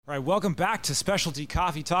All right, welcome back to Specialty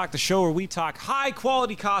Coffee Talk, the show where we talk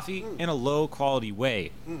high-quality coffee in a low-quality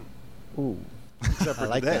way. Ooh. Except for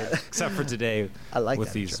like today. that. Except for today I like with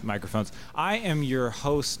that these intro. microphones. I am your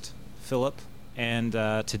host, Philip, and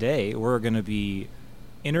today we're going to be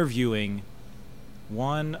interviewing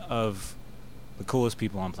one of the coolest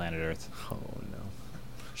people on planet Earth. Oh, no.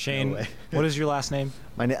 Shane, No way. what is your last name?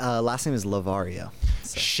 My last name is Lavario.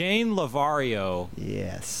 So, Shane Lavario,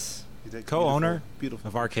 yes. You take co-owner beautiful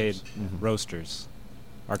of Arcade pictures. Roasters,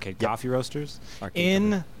 Arcade Yep. Coffee Roasters, Arcade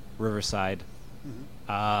in Coffee. Riverside,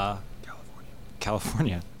 California.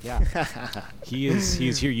 California. Yeah, he is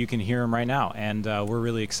here. You can hear him right now, and we're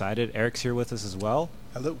really excited. Eric's here with us as well,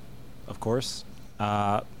 Hello. of course.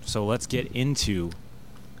 So let's get into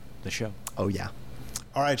the show. Oh, yeah.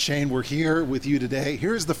 All right, Shane, we're here with you today.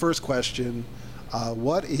 Here's the first question.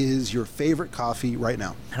 What is your favorite coffee right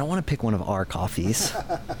now? I don't want to pick one of our coffees,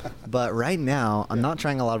 but right now I'm not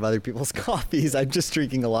trying a lot of other people's coffees. I'm just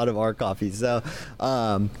drinking a lot of our coffees. So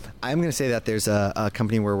I'm going to say that there's a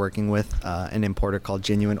company we're working with, an importer called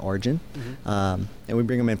Genuine Origin. And we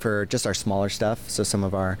bring them in for just our smaller stuff. So some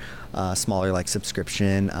of our smaller like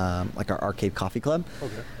subscription, like our Arcade Coffee Club.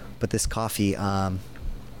 Okay. But this coffee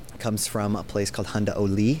comes from a place called Hunda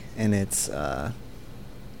Oli, and it's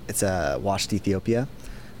washed Ethiopia.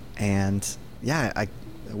 And yeah,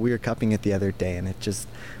 we were cupping it the other day, and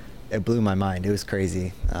it blew my mind. It was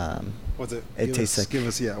crazy. What's it? It tastes like-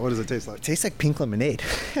 What does it taste like? It tastes like pink lemonade.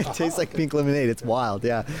 It tastes like pink lemonade. It's wild,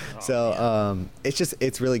 yeah.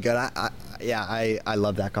 It's really good. I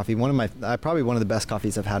love that coffee. Probably one of the best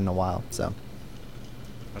coffees I've had in a while. So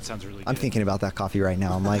That sounds really good. I'm thinking about that coffee right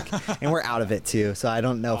now. I'm like, and we're out of it too. So I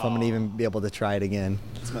don't know if I'm gonna even be able to try it again.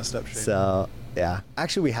 It's messed up, Shane. So yeah,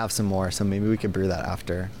 actually we have some more. So maybe we can brew that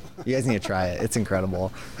after. You guys need to try it. It's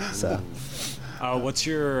incredible. So What's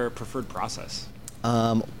your preferred process?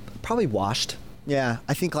 probably washed. Yeah,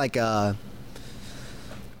 I think like I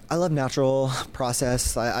love natural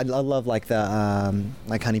process. I love like the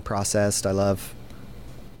like honey processed. I love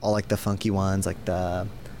all like the funky ones, like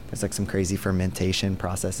there's like some crazy fermentation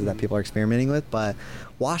processes that people are experimenting with. But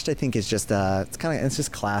washed, I think, is just it's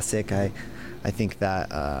just classic. I think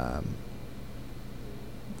that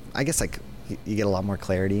I guess like you get a lot more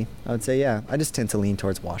clarity. I would say, yeah. I just tend to lean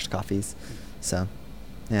towards washed coffees. So,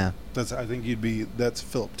 yeah. I think that's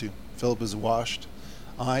Philip too. Philip is washed.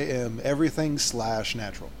 I am everything /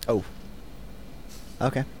 natural. Oh.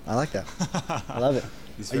 Okay, I like that. I love it.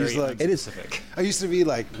 He's I used very to like- It is- specific. I used to be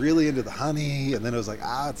like really into the honey, and then it was like,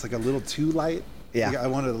 it's like a little too light. Yeah. Like, I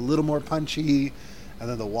wanted a little more punchy, and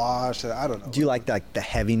then the wash. I don't know. Do you like the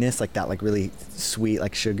heaviness, like that, like really sweet,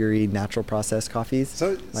 like sugary, natural processed coffees?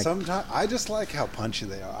 So like, sometimes I just like how punchy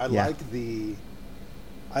they are. Yeah.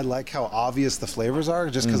 I like how obvious the flavors are,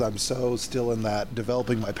 just because I'm so still in that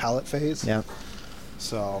developing my palate phase. yeah,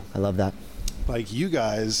 So I love that. like you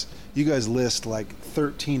guys list like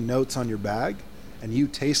 13 notes on your bag, and you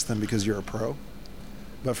taste them because you're a pro.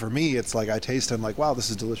 But for me, it's like I taste them like, wow, this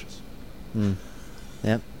is delicious,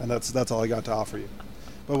 Yeah, and that's all I got to offer you.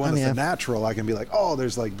 But when I mean, it's a I've- natural, I can be like, oh,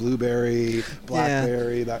 there's like blueberry,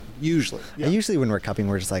 blackberry. That usually. Yeah. And usually when we're cupping,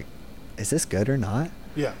 we're just like, is this good or not?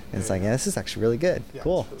 Yeah. And it's like, yeah, this is actually really good. Yeah,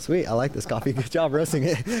 Cool, it's sweet. I like this coffee. Good job roasting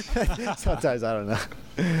it. Sometimes I don't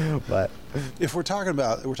know, but If we're talking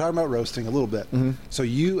about roasting a little bit. Mm-hmm. So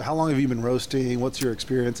how long have you been roasting? What's your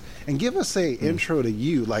experience? And give us a intro to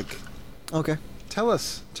you. Like, okay. tell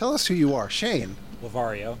us who you are. Shane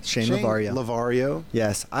Lavario. Shane Lavario. Lavario.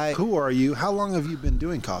 Yes, Who are you? How long have you been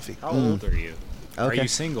doing coffee? How old are you? Are Okay. you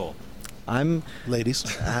single? I'm. Ladies.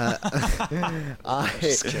 Just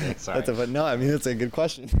kidding. Sorry. No, I mean that's a good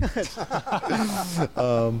question.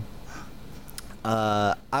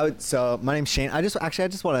 So my name's Shane. I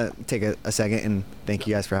just want to take a second and thank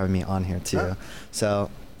you guys for having me on here too. Yeah. So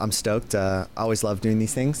I'm stoked. I always love doing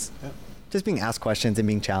these things. Yeah. Just being asked questions and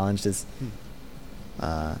being challenged is.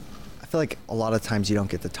 I feel like a lot of times you don't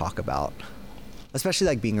get to talk about, especially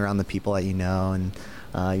like being around the people that you know and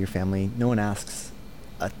your family. No one asks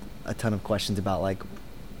a ton of questions about like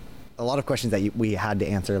a lot of questions that we had to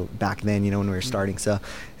answer back then, when we were starting. So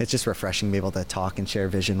it's just refreshing to be able to talk and share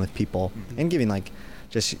vision with people and giving like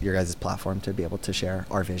just your guys' platform to be able to share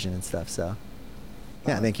our vision and stuff. So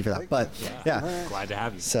yeah, thank you for that. But yeah. Glad to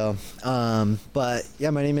have you. So, but yeah,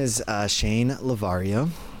 my name is Shane Lavario.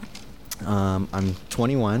 I'm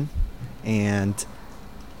 21 and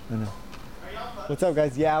I don't know. What's up,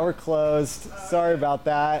 guys? Yeah, we're closed. Sorry about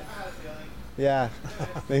that. Yeah.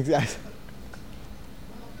 Thanks, guys.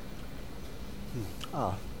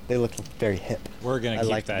 Oh, they look very hip. We're gonna I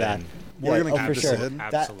keep like that in. We're gonna oh, keep for this sure. in.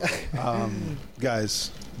 That- Absolutely.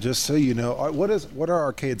 Guys, just so you know, what are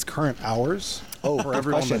Arcade's current hours? Oh, for good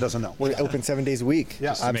everyone question. that doesn't know. We're open 7 days a week. Yeah.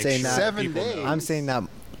 Just to I'm make saying sure that. 7 people know. days. I'm saying that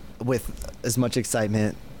with as much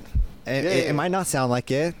excitement. And Yeah, it might not sound like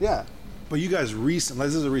it. Yeah, but you guys this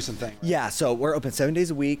is a recent thing. Right? Yeah, so we're open 7 days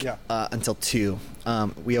a week Yeah. until 2.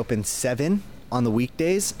 We open 7 on the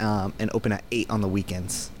weekdays and open at 8 on the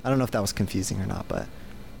weekends. I don't know if that was confusing or not, but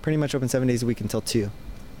pretty much open 7 days a week until 2.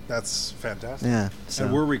 That's fantastic. Yeah. So.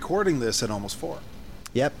 And we're recording this at almost 4.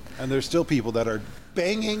 Yep. And there's still people that are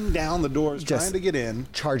banging down the doors Just- trying to get in.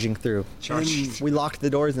 Charging through. Charging. We locked the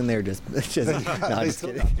doors and they're just, no, I'm just still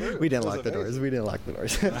kidding. got through. We didn't It was lock the doors. amazing. We didn't lock the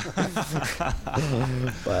doors.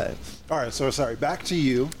 But All right, so sorry. Back to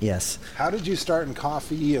you. yes. How did you start in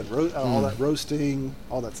coffee and all that roasting,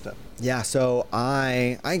 all that stuff? Yeah, so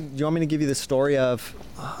do you want me to give you the story of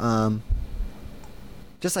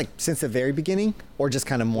just like since the very beginning or just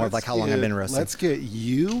kind of more of like how long I've been roasting? Let's get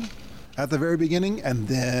you at the very beginning, and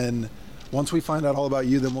then once we find out all about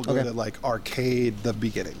you, then we'll go Okay. to like Arcade, the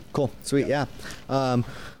beginning. Cool, sweet, yeah. Well,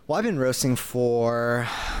 I've been roasting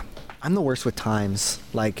I'm the worst with times.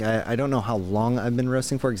 Like, I don't know how long I've been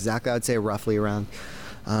roasting for exactly. I'd say roughly around,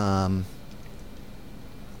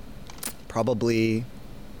 probably,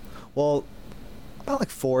 well, about like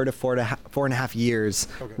 4 to 4.5 years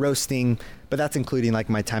Okay. roasting, but that's including like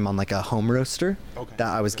my time on like a home roaster Okay. that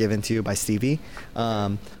I was given to by Stevie.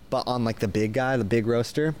 But on like the big guy, the big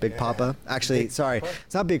roaster, Big Yeah. Papa. Actually, Big sorry, Papa?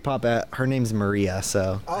 it's not Big Papa. Her name's Maria.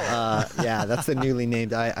 So Oh. yeah, that's the newly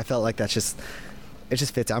named. I felt like it just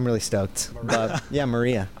fits. I'm really stoked. But yeah,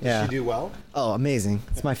 Maria. Yeah. Did she do well? Oh, amazing.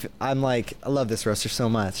 It's I love this roaster so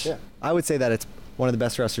much. Yeah. I would say that it's one of the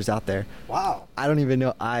best roasters out there. Wow. I don't even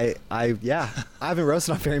know. I haven't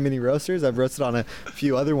roasted on very many roasters. I've roasted on a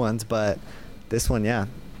few other ones, but this one, yeah.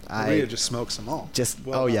 Maria just smokes them all.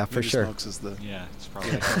 oh, yeah, for maybe sure. Smokes is the. Yeah, it's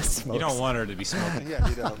probably. Smokes. You don't want her to be smoking. Yeah,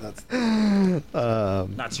 you know that's.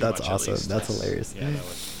 Not too That's much. awesome. At least. That's hilarious. Yeah, that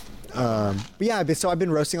would. But yeah, so I've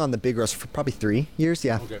been roasting on the big roaster for probably 3 years.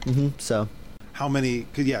 Yeah. Okay. So How many?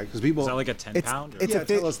 Because people. Is that like a 10 It's- pound? Or? it's yeah, a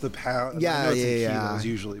fit- tell us the pound. I yeah, know it's in yeah. kilos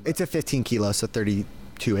usually. But It's a 15 kilo, so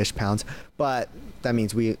 32-ish pounds. But that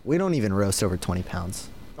means we don't even roast over 20 pounds.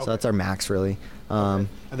 So Okay. that's our max, really. and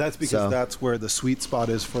that's because so- that's where the sweet spot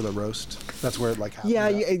is for the roast. That's where it like happens. Yeah,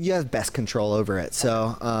 at. you have best control over it.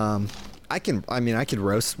 So I could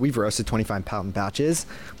roast. We've roasted 25-pound batches,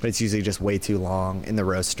 but it's usually just way too long in the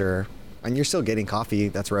roaster. And you're still getting coffee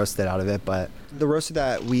that's roasted out of it, but the roaster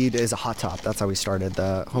that we is a hot top. That's how we started.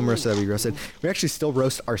 The home roaster that we roasted. We actually still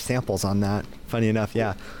roast our samples on that. Funny enough,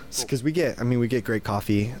 yeah, because we get great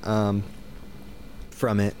coffee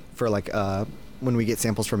from it for like when we get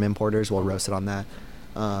samples from importers, we'll roast it on that.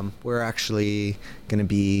 We're actually gonna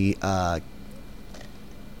be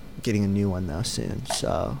getting a new one though soon,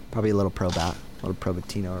 so probably a little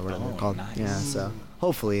Probatino or whatever Oh, they're called. nice. Yeah, so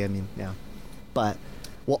hopefully, yeah, but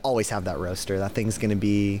we'll always have that roaster. That thing's gonna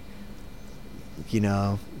be,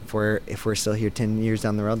 if we're still here 10 years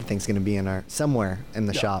down the road, the thing's gonna be somewhere in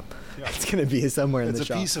the Yeah. shop. Yeah. It's gonna be somewhere in It's the a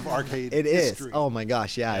shop. piece of arcade It is. history. Oh my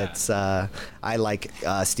gosh, yeah. Yeah.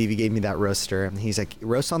 It's Stevie gave me that roaster, and he's like,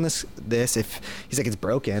 roast on this. If he's like, it's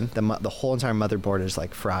broken. The whole entire motherboard is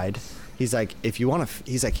like fried. He's like, if you want to,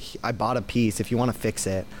 he's like, I bought a piece. If you want to fix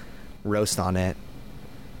it, roast on it.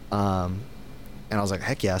 And I was like,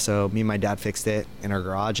 heck yeah. So me and my dad fixed it in our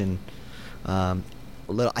garage, and I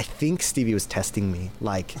think Stevie was testing me.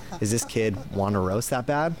 Like, does this kid want to roast that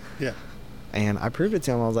bad? Yeah. And I proved it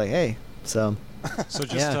to him. I was like, hey, so. So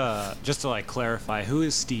Yeah. just to like clarify, who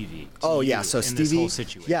is Stevie? to Oh yeah, you so in Stevie. this whole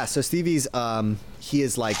situation? Yeah, so Stevie's he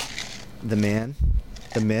is like the man,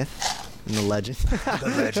 the myth, and the legend. The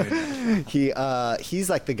legend. He's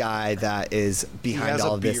like the guy that is behind has a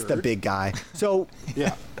all of this, the beard. big guy. So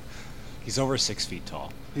Yeah. He's over 6 feet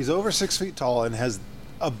tall. He's over 6 feet tall and has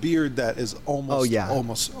a beard that is almost Oh, yeah.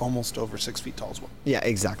 almost over 6 feet tall as well. yeah,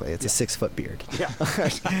 exactly. It's a 6-foot beard.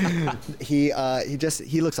 Yeah. He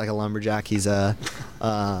looks like a lumberjack. He's a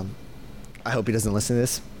I hope he doesn't listen to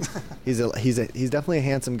this. He's definitely a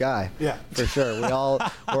handsome guy. Yeah. For sure.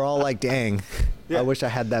 We're all like, dang. Yeah. I wish I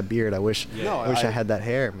had that beard. I wish Yeah. I wish I had that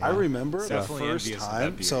hair, man. I remember the Definitely first envious of that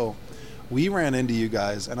time. beard. So we ran into you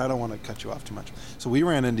guys, and I don't want to cut you off too much. So we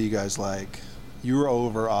ran into you guys like you were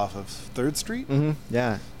over off of 3rd Street.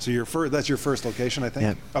 Yeah. So that's your first location, I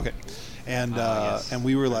think. Yeah. Okay. And Yes. and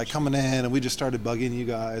we were like coming in, and we just started bugging you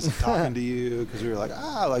guys and talking to you because we were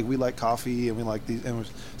like, we like coffee, and we like these, and we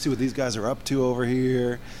see what these guys are up to over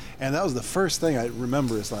here. And that was the first thing I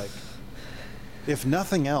remember is like, if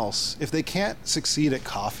nothing else, if they can't succeed at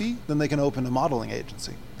coffee, then they can open a modeling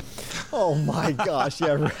agency. Oh my gosh,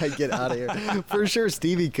 yeah, right, get out of here. For sure,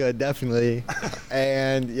 Stevie could, definitely.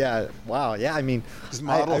 And yeah, wow, yeah, I mean, Just I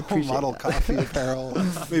model, appreciate model that. coffee apparel.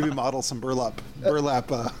 Maybe model some burlap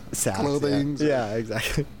Sacks, clothing. Yeah,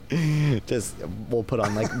 exactly. Just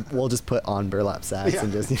we'll just put on burlap sacks Yeah.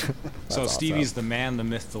 and just. So that's Stevie's awesome. the man, the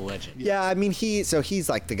myth, the legend. Yeah, I mean he's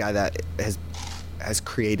like the guy that has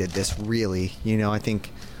created this really. I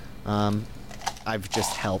think I've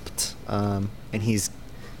just helped, and he's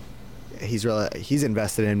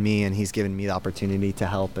invested in me, and he's given me the opportunity to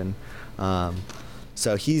help, and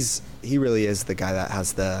so he really is the guy that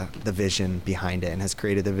has the vision behind it and has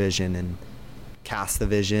created the vision and cast the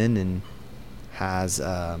vision and has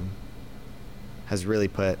really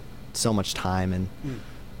put so much time and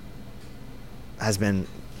has been.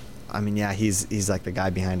 I mean, yeah, he's like the guy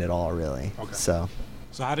behind it all, really. Okay. So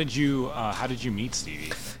how did you meet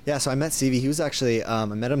Stevie? yeah, so I met Stevie. He was actually I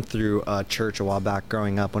met him through church a while back,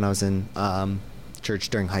 growing up when I was in church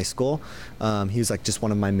during high school. He was like just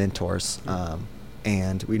one of my mentors,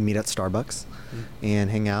 and we'd meet at Starbucks and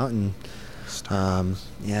hang out and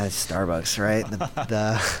yeah, Starbucks, right?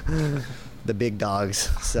 The big dogs.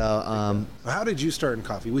 So How did you start in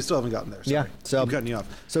coffee? We still haven't gotten there. Sorry. Yeah, so- I'm cutting you off.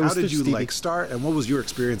 so it how was did through you Stevie. start, and what was your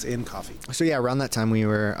experience in coffee? So yeah, around that time we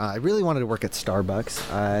were. I really wanted to work at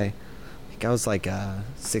Starbucks. I think I was like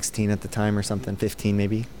 16 at the time or something, 15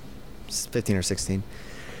 maybe, 15 or 16,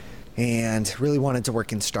 and really wanted to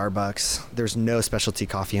work in Starbucks. There's no specialty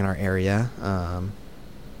coffee in our area.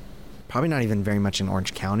 Probably not even very much in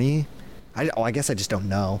Orange County. I guess I just don't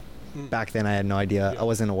know. Back then I had no idea. Yeah. I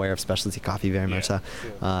wasn't aware of specialty coffee very much.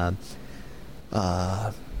 Yeah.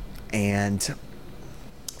 And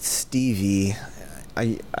Stevie,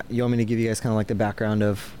 you want me to give you guys kind of like the background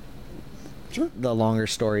of Sure. the longer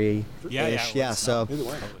story? Yeah. So Either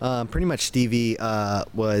way. pretty much Stevie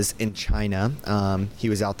was in China. He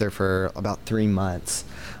was out there for about 3 months,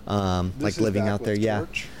 This like is living back out there. with Yeah.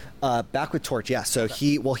 Torch? Back with Torch, yeah. So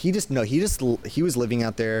he was living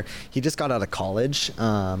out there. He just got out of college,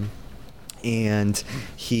 and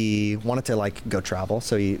he wanted to like go travel.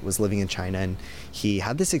 So he was living in China, and he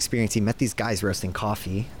had this experience. He met these guys roasting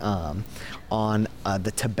coffee on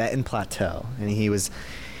the Tibetan plateau, and he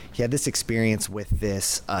had this experience with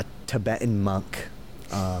this Tibetan monk.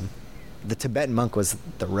 The Tibetan monk was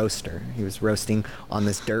the roaster. He was roasting on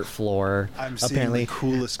this dirt floor. I'm seeing apparently. the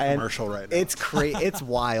coolest And commercial right now. It's it's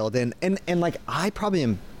wild, and like I probably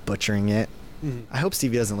am butchering it. I hope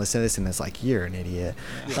Stevie doesn't listen to this and is like, "You're an idiot."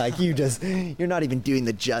 Like you're not even doing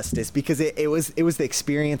the justice, because it was the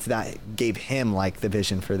experience that gave him like the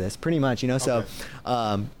vision for this, pretty much, So,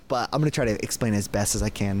 Okay. but I'm gonna try to explain it as best as I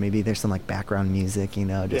can. Maybe there's some like background music, just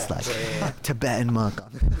Yeah. like Tibetan monk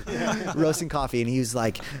roasting coffee, and he was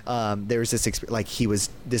like, there was this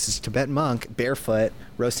this is Tibetan monk barefoot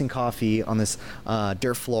roasting coffee on this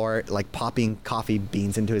dirt floor, like popping coffee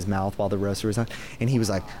beans into his mouth while the roaster was on, and he was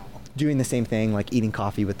like doing the same thing, like eating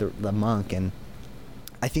coffee with the monk. And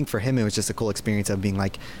I think for him it was just a cool experience of being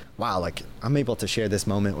like, wow, like I'm able to share this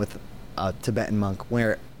moment with a Tibetan monk,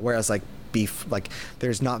 whereas like beef, like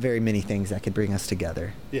there's not very many things that could bring us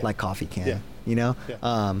together Yeah. like coffee can. Yeah. Yeah.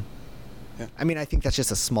 Yeah. I mean, I think that's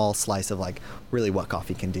just a small slice of like really what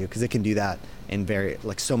coffee can do, because it can do that in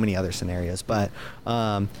so many other scenarios. But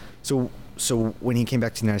so when he came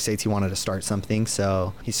back to the United States, he wanted to start something,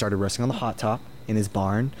 so he started roasting on the hot top in his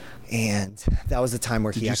barn, and that was the time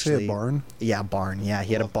where Did he you actually say a barn? Yeah, barn. Yeah,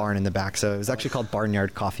 he had a Love barn in the back, so it was actually called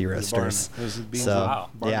Barnyard Coffee There's a barn. Roasters. There's the beans So of Wow.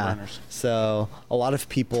 barn yeah, burners. so a lot of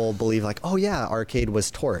people believe like, oh yeah, Arcade was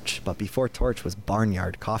Torch, but before Torch was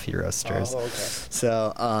Barnyard Coffee Roasters. Oh, okay.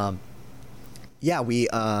 So yeah, we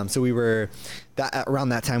were around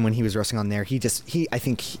that time when he was roasting on there. He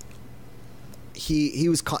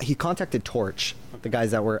contacted Torch, the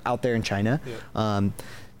guys that were out there in China. Yeah.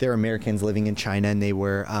 They're Americans living in China, and they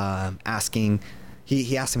were asking.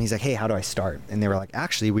 He asked him. He's like, "Hey, how do I start?" And they were like,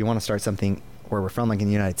 "Actually, we want to start something where we're from, like in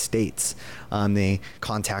the United States." They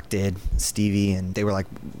contacted Stevie, and they were like,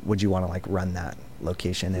 "Would you want to like run that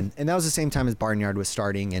location?" And that was the same time as Barnyard was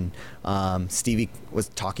starting, and Stevie was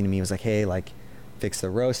talking to me. He was like, "Hey, like, fix the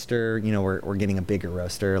roaster. We're getting a bigger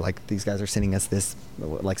roaster. Like these guys are sending us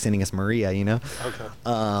Maria.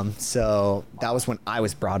 Okay. So that was when I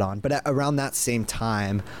was brought on. But around that same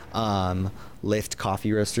time, Lift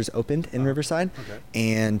Coffee Roasters opened in Riverside, okay.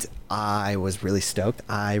 and I was really stoked.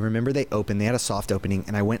 I remember they had a soft opening,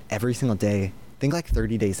 and I went every single day. I think like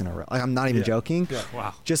 30 days in a row. Like I'm not even Yeah. joking. Yeah.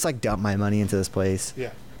 Wow. Just like dump my money into this place.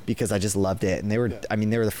 Yeah. Because I just loved it, and they were. Yeah. I mean,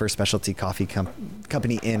 they were the first specialty coffee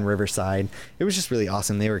company in Riverside. It was just really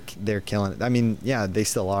awesome. They're killing it. I mean, yeah, they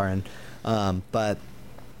still are, and but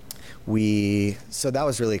so that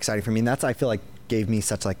was really exciting for me, and that's, I feel like, gave me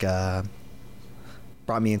such like a,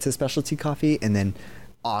 brought me into specialty coffee, and then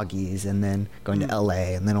Augie's, and then going to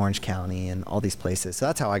LA, and then Orange County, and all these places. So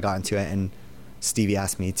that's how I got into it. And Stevie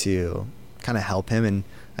asked me to kind of help him, and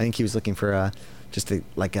I think he was looking for a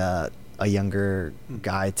younger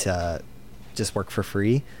guy to just work for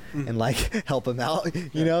free and like help him out,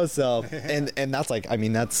 you know. So and that's like, I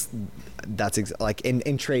mean, that's like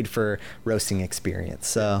in trade for roasting experience.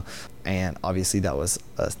 So, and obviously that was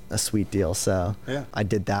a sweet deal. So I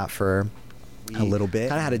did that for a little bit.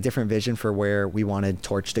 Kind of had a different vision for where we wanted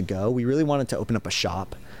Torch to go. We really wanted to open up a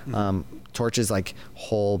shop. Torch's like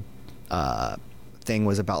whole thing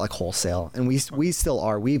was about like wholesale, and we still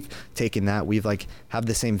are. We've taken that, we've like have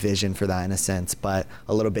the same vision for that in a sense, but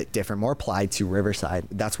a little bit different, more applied to Riverside.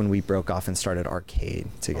 That's when we broke off and started Arcade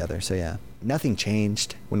together. So yeah, nothing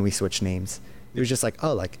changed when we switched names. It was just like,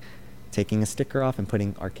 oh, like taking a sticker off and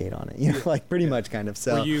putting Arcade on it, you know, like pretty much kind of.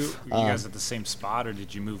 So were you guys at the same spot, or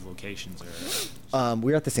did you move locations? Or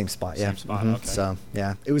we were at the same spot. Same spot. Okay. So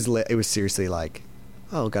yeah, it was seriously like,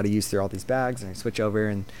 oh, got to use through all these bags, and I switch over,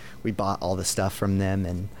 and we bought all the stuff from them,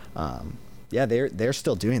 and yeah, they're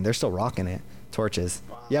still rocking it. Torches.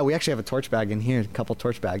 Wow. Yeah, we actually have a Torch bag in here, a couple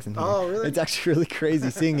Torch bags in here. Oh, really? It's actually really crazy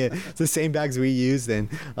seeing it. It's the same bags we used, and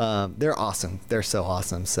they're awesome. They're so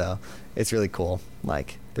awesome. So it's really cool.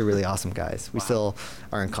 Like, they're really awesome guys. We still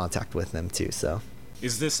are in contact with them too. So.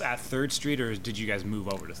 Is this at 3rd Street, or did you guys move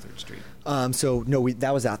over to 3rd Street? So no,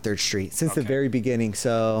 that was at 3rd Street since the very beginning.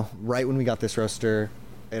 So right when we got this roaster,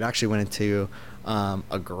 it actually went into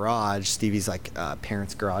a garage, Stevie's like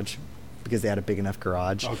parents' garage, because they had a big enough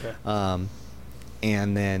garage. Okay.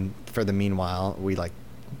 And then for the meanwhile, we like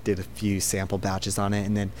did a few sample batches on it,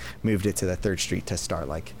 and then moved it to the 3rd Street to start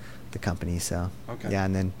like the company. So yeah,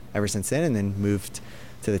 and then ever since then, and then moved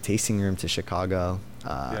to the tasting room to Chicago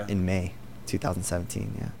in May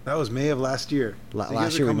 2017. Yeah, that was May of last year.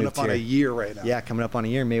 Last year coming we up on a year right now. Yeah, coming up on a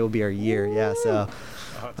year. May will be our year. Yeah, so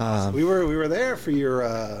we were there for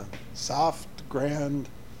your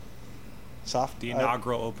the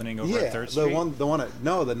inaugural opening over at 3rd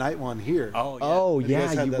Street. the night one here. Oh yeah. Oh and yeah, you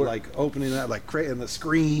guys had that like opening that, like creating the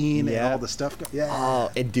screen and all the stuff. Yeah.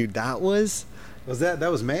 Oh, and dude, that was that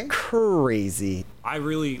was May? Crazy. I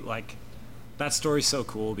really like that story's so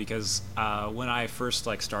cool because when I first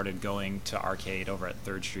like started going to Arcade over at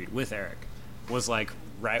 3rd Street with Eric was like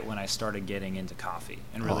right when I started getting into coffee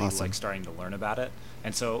and really like starting to learn about it.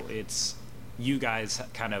 And so it's you guys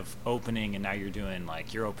kind of opening, and now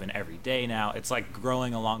you're open every day now. It's like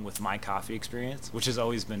growing along with my coffee experience, which has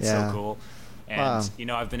always been so cool.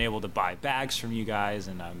 And I've been able to buy bags from you guys,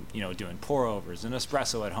 and I'm doing pour overs and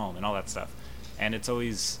espresso at home and all that stuff. And it's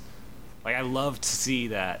always like I love to see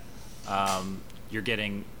that you're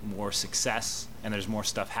getting more success and there's more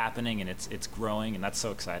stuff happening, and it's growing, and that's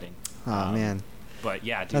so exciting. Oh man. But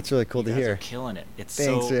yeah, dude, that's really cool to hear. Are killing it. It's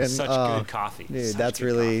Thanks, such good coffee. Dude, that's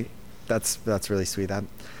really sweet.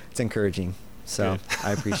 It's encouraging. So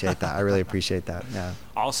I appreciate that. I really appreciate that. Yeah.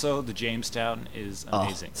 Also, the Jamestown is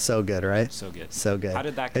amazing. So good, right? So good. So good. How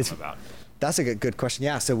did that come about? That's a good question.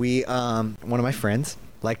 Yeah. So we, one of my friends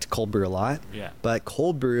liked cold brew a lot. Yeah. But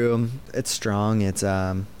cold brew, it's strong. It's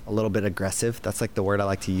a little bit aggressive. That's like the word I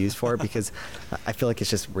like to use for it because I feel like it's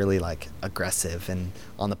just really like aggressive and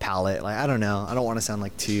on the palate. Like, I don't know. I don't want to sound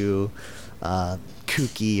like too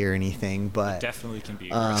kooky or anything, but it definitely can be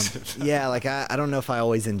aggressive. Yeah, like I don't know if I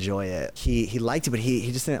always enjoy it. He liked it, but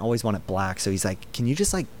he just didn't always want it black. So he's like, can you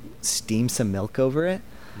just like steam some milk over it?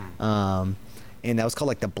 And that was called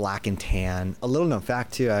like the black and tan. A little known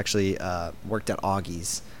fact too, I actually worked at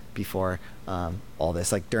Augie's before all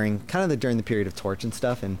this, like during the period of Torch and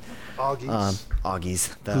stuff. And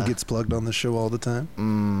Augie's, who gets plugged on the show all the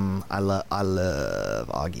time. I love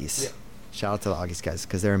Augie's. Yeah. Shout out to the Augie's guys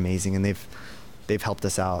because they're amazing, and they've helped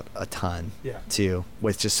us out a ton too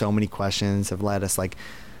with just so many questions. Have let us, like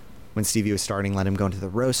when Stevie was starting, let him go into the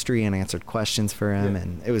roastery and answered questions for him,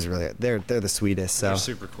 and it was really they're the sweetest. So they're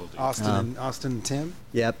super cool, dude. Austin and Tim.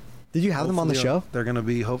 Yep. Did you have them on the show? They're going to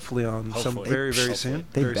be hopefully some very soon.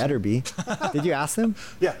 They better be. Did you ask them?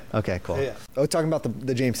 Yeah. Okay, cool. Yeah. Oh, talking about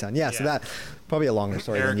the Jamestown. Yeah, so that probably a longer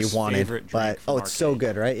story than you wanted, but it's so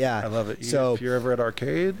good, right? Yeah. I love it. So if you're ever at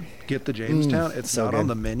Arcade, get the Jamestown. It's so not good. on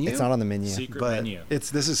the menu. It's not on the menu. Secret menu.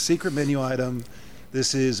 This is secret menu item.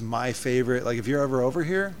 This is my favorite. Like if you're ever over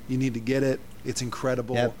here, you need to get it. It's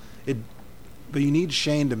incredible. Yep. But you need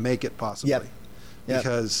Shane to make it possibly. Yep.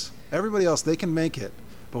 Because everybody else, they can make it.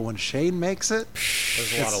 But when Shane makes it,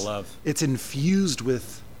 there's a lot of love. It's infused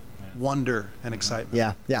with wonder and excitement.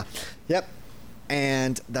 Yeah. Yep.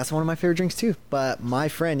 And that's one of my favorite drinks too. But my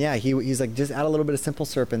friend, yeah, he's like, just add a little bit of simple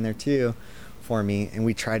syrup in there too for me. And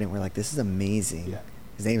we tried it and we're like, this is amazing. Yeah.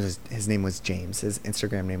 His name was James. His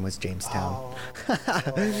Instagram name was Jamestown.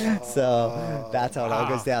 Oh. So that's how it all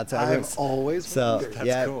goes down. So I've always so wondered. That's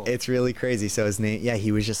yeah, cool. it's really crazy. So his name, yeah,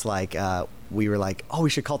 he was just like, we were like, oh, we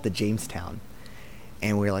should call it the Jamestown.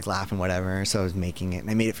 And we were like laughing, whatever. So I was making it, and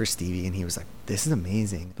I made it for Stevie, and he was like, "This is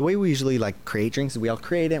amazing." The way we usually like create drinks is we all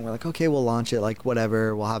create it, and we're like, "Okay, we'll launch it, like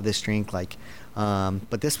whatever. We'll have this drink, like."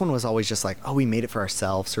 But this one was always just like, "Oh, we made it for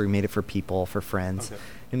ourselves, or we made it for people, for friends," Okay.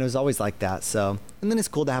 and it was always like that. So, and then it's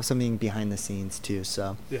cool to have something behind the scenes too.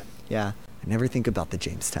 So, yeah. I never think about the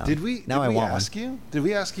Jamestown. Did we? Now did I we want ask one. you? Did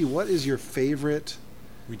we ask you what is your favorite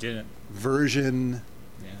We didn't. version?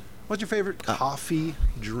 Yeah. What's your favorite coffee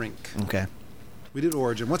drink? Okay. We did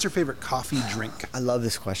origin. What's your favorite coffee drink? I love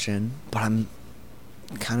this question, but I'm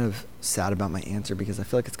kind of sad about my answer because I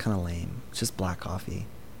feel like it's kind of lame. It's just black coffee.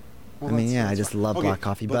 Well, I mean, that's- yeah, I that's just fine. love Okay, black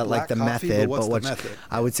coffee, but but like the black coffee, method. but what's the which method?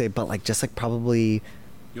 I would say, but like just like probably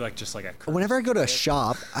You like just like a. whenever I go to a curd?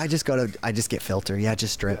 shop, I just get filter. Yeah,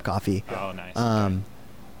 just drip coffee. Oh, nice.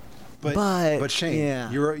 But Shane,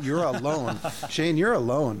 yeah. you're alone. Shane, you're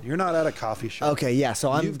alone. You're not at a coffee shop. Okay, yeah.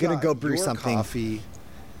 So I'm You've gonna got go brew your something. coffee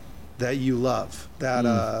that you love. That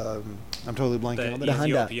I'm totally blanking on The the name.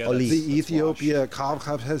 Ethiopia. Oli. that's- The that's Ethiopia washed.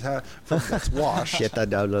 cob has had that's washed. Shit, that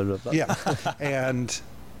blah, blah, blah. Yeah, and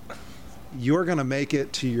you're gonna make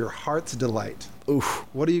it to your heart's delight. Oof.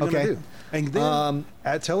 What are you gonna Okay. do? And then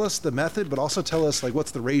tell us the method, but also tell us like what's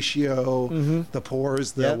the ratio, the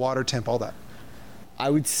pours, the Yep. water temp, all that. I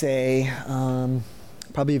would say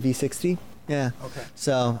probably a V60. Yeah. Okay.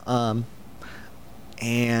 So,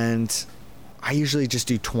 and I usually just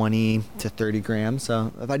do 20 to 30 grams.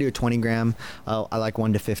 So if I do a 20 gram, I like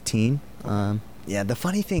 1 to 15. Yeah. The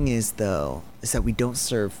funny thing is though, is that we don't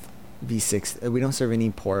serve V6. We don't serve any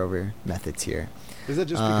pour over methods here. Is that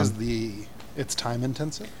just because it's time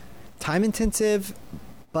intensive? Time intensive,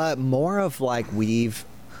 but more of like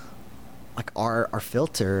our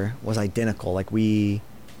filter was identical. Like we've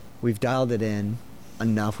dialed it in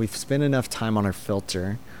enough. We've spent enough time on our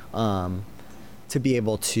filter to be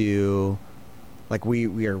able to, like,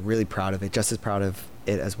 we are really proud of it, just as proud of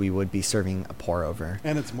it as we would be serving a pour over.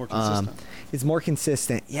 And it's more consistent. It's more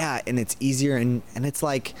consistent, yeah, and it's easier, and it's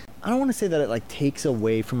like, I don't want to say that it like takes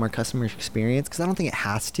away from our customer experience, because I don't think it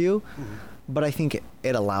has to, but I think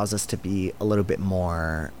it allows us to be a little bit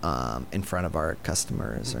more in front of our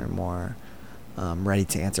customers, or more ready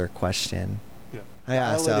to answer a question.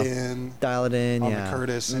 Yeah, dial it in, on yeah. the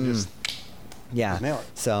Curtis and just yeah. nail it.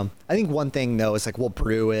 So I think one thing though is like we'll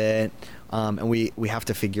brew it, and we have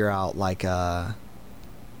to figure out like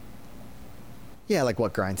like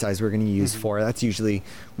what grind size we're gonna use for it. That's usually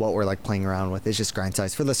what we're like playing around with. It's just grind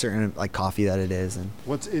size for the certain like coffee that it is. And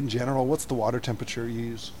what's the water temperature you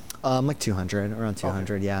use? like 200, around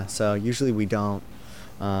 200. Yeah. So usually we don't.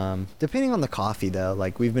 Depending on the coffee though,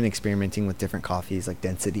 like we've been experimenting with different coffees like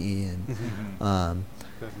density and Definitely.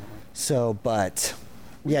 so, but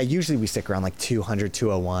yeah, usually we stick around like 200,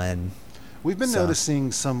 201. We've been So-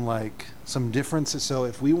 noticing some differences. So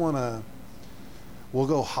if we want to, we'll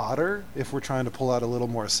go hotter if we're trying to pull out a little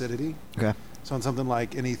more acidity. Okay. So in something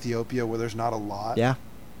like in Ethiopia where there's not a lot, Yeah.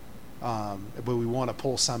 but we want to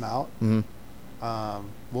pull some out, hmm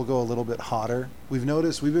we'll go a little bit hotter. We've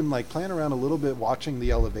noticed we've been like playing around a little bit watching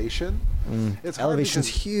the elevation. It's hard Elevation's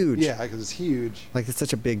because- huge. Yeah, because it's huge. Like it's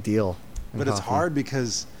such a big deal. in But it's coffee. hard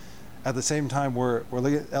because at the same time we're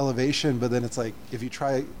looking at elevation, but then it's like if you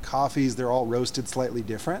try coffees, they're all roasted slightly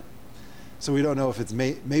different. So we don't know if it's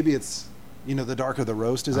maybe it's the darker the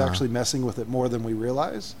roast is actually messing with it more than we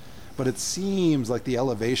realize. But it seems like the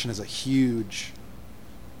elevation is a huge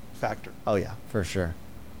factor. Oh yeah, for sure,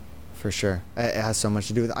 for sure. It has so much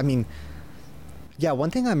to do with. I mean, yeah. One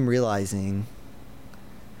thing I'm realizing,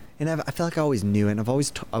 and I feel like I always knew it, and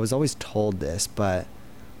I was always told this, but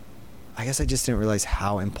I guess I just didn't realize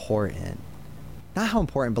how important. Not how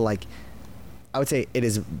important, but like, I would say it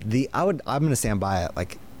is I'm gonna stand by it.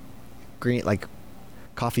 Like,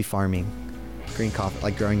 coffee farming, green coffee,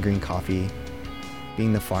 like growing green coffee,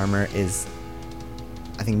 being the farmer is,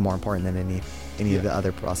 I think, more important than any of the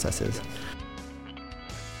other processes.